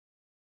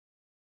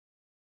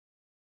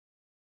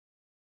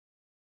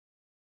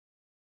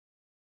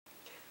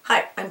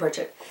Hi, I'm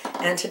Bridget,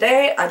 and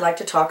today I'd like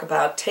to talk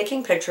about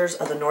taking pictures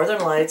of the Northern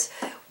Lights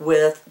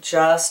with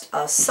just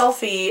a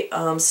selfie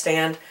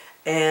stand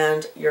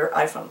and your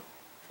iPhone.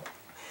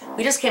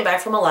 We just came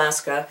back from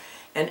Alaska,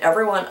 and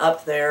everyone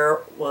up there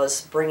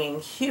was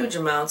bringing huge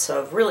amounts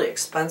of really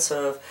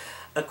expensive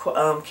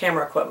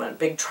camera equipment,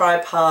 big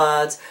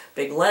tripods,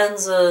 big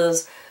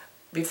lenses.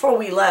 Before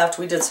we left,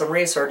 we did some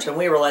research and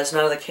we realized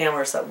none of the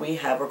cameras that we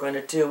have were going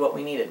to do what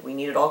we needed. We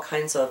needed all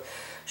kinds of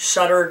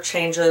shutter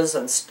changes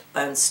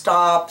and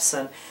stops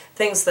and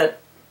things that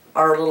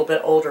our little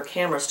bit older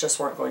cameras just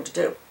weren't going to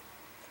do.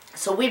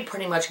 So we'd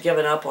pretty much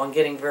given up on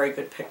getting very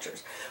good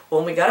pictures.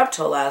 When we got up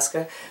to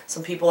Alaska,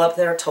 some people up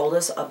there told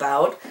us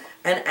about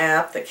an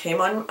app that came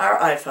on our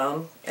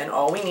iPhone, and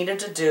all we needed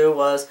to do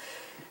was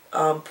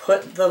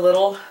put the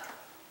little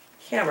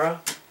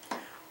camera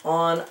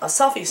on a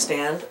selfie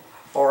stand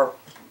or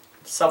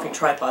selfie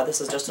tripod. This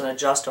is just an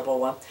adjustable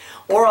one,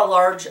 or a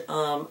large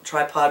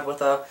tripod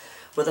with a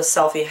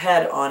selfie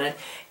head on it,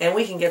 and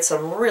we can get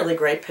some really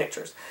great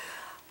pictures.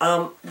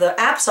 The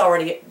app's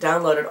already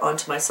downloaded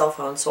onto my cell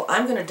phone, so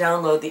I'm going to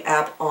download the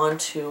app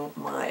onto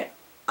my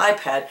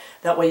iPad.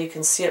 That way you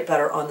can see it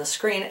better on the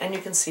screen and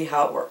you can see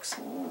how it works.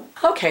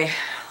 Okay,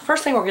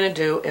 first thing we're going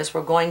to do is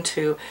we're going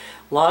to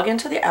log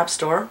into the App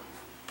Store.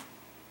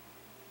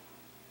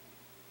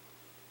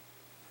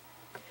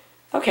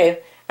 Okay,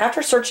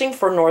 after searching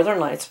for Northern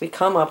Lights, we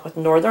come up with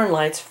Northern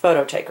Lights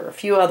Photo Taker. A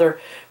few other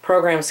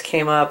programs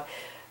came up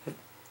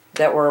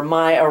that were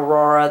My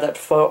Aurora, that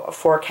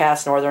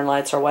forecast Northern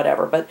Lights or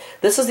whatever, but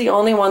this is the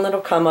only one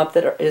that'll come up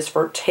that is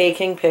for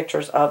taking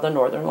pictures of the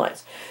Northern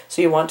Lights.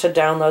 So you want to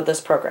download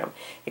this program.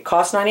 It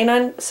costs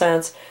 99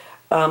 cents.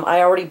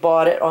 I already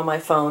bought it on my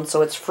phone,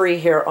 so it's free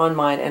here on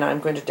mine, and I'm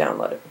going to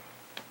download it.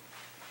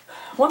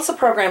 Once the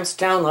program's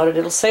downloaded,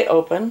 it'll say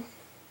open.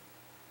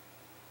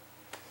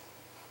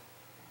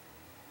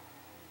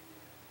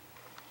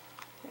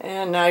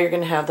 And now you're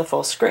going to have the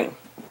full screen.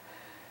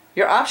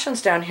 Your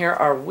options down here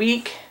are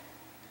weak,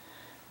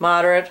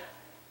 moderate,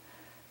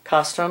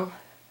 custom,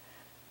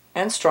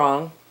 and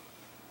strong.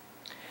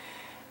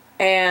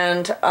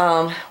 And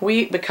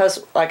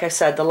because like I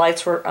said, the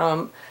lights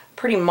were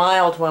pretty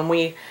mild when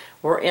we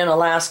were in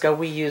Alaska,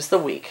 we used the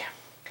weak.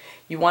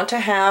 You want to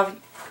have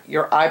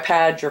your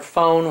iPad, your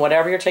phone,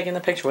 whatever you're taking the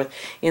picture with,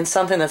 in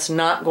something that's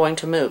not going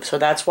to move. So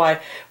that's why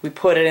we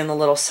put it in the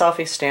little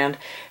selfie stand,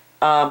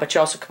 but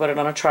you also could put it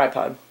on a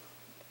tripod.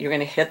 You're going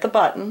to hit the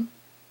button,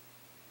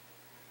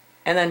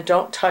 and then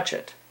don't touch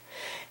it.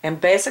 And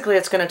basically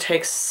it's going to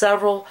take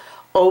several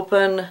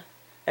open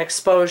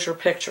exposure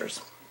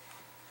pictures.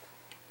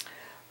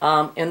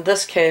 In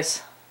this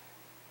case,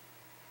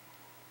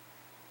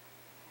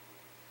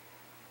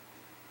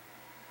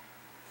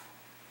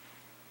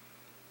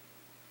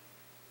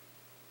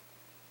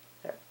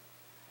 there.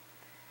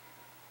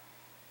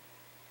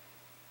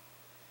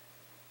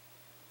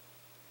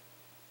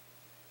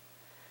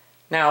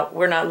 Now,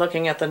 we're not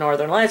looking at the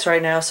Northern Lights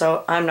right now,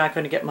 so I'm not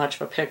going to get much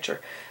of a picture.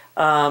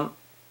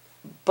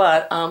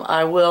 But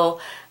I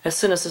will, as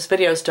soon as this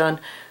video is done,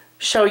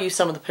 show you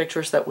some of the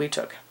pictures that we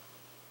took.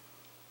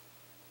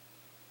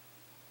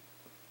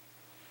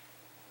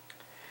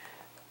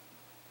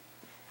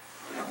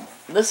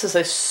 This is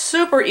a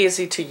super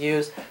easy to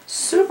use,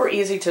 super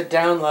easy to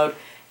download,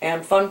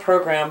 and fun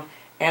program,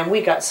 and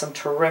we got some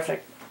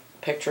terrific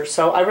pictures,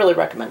 so I really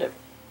recommend it.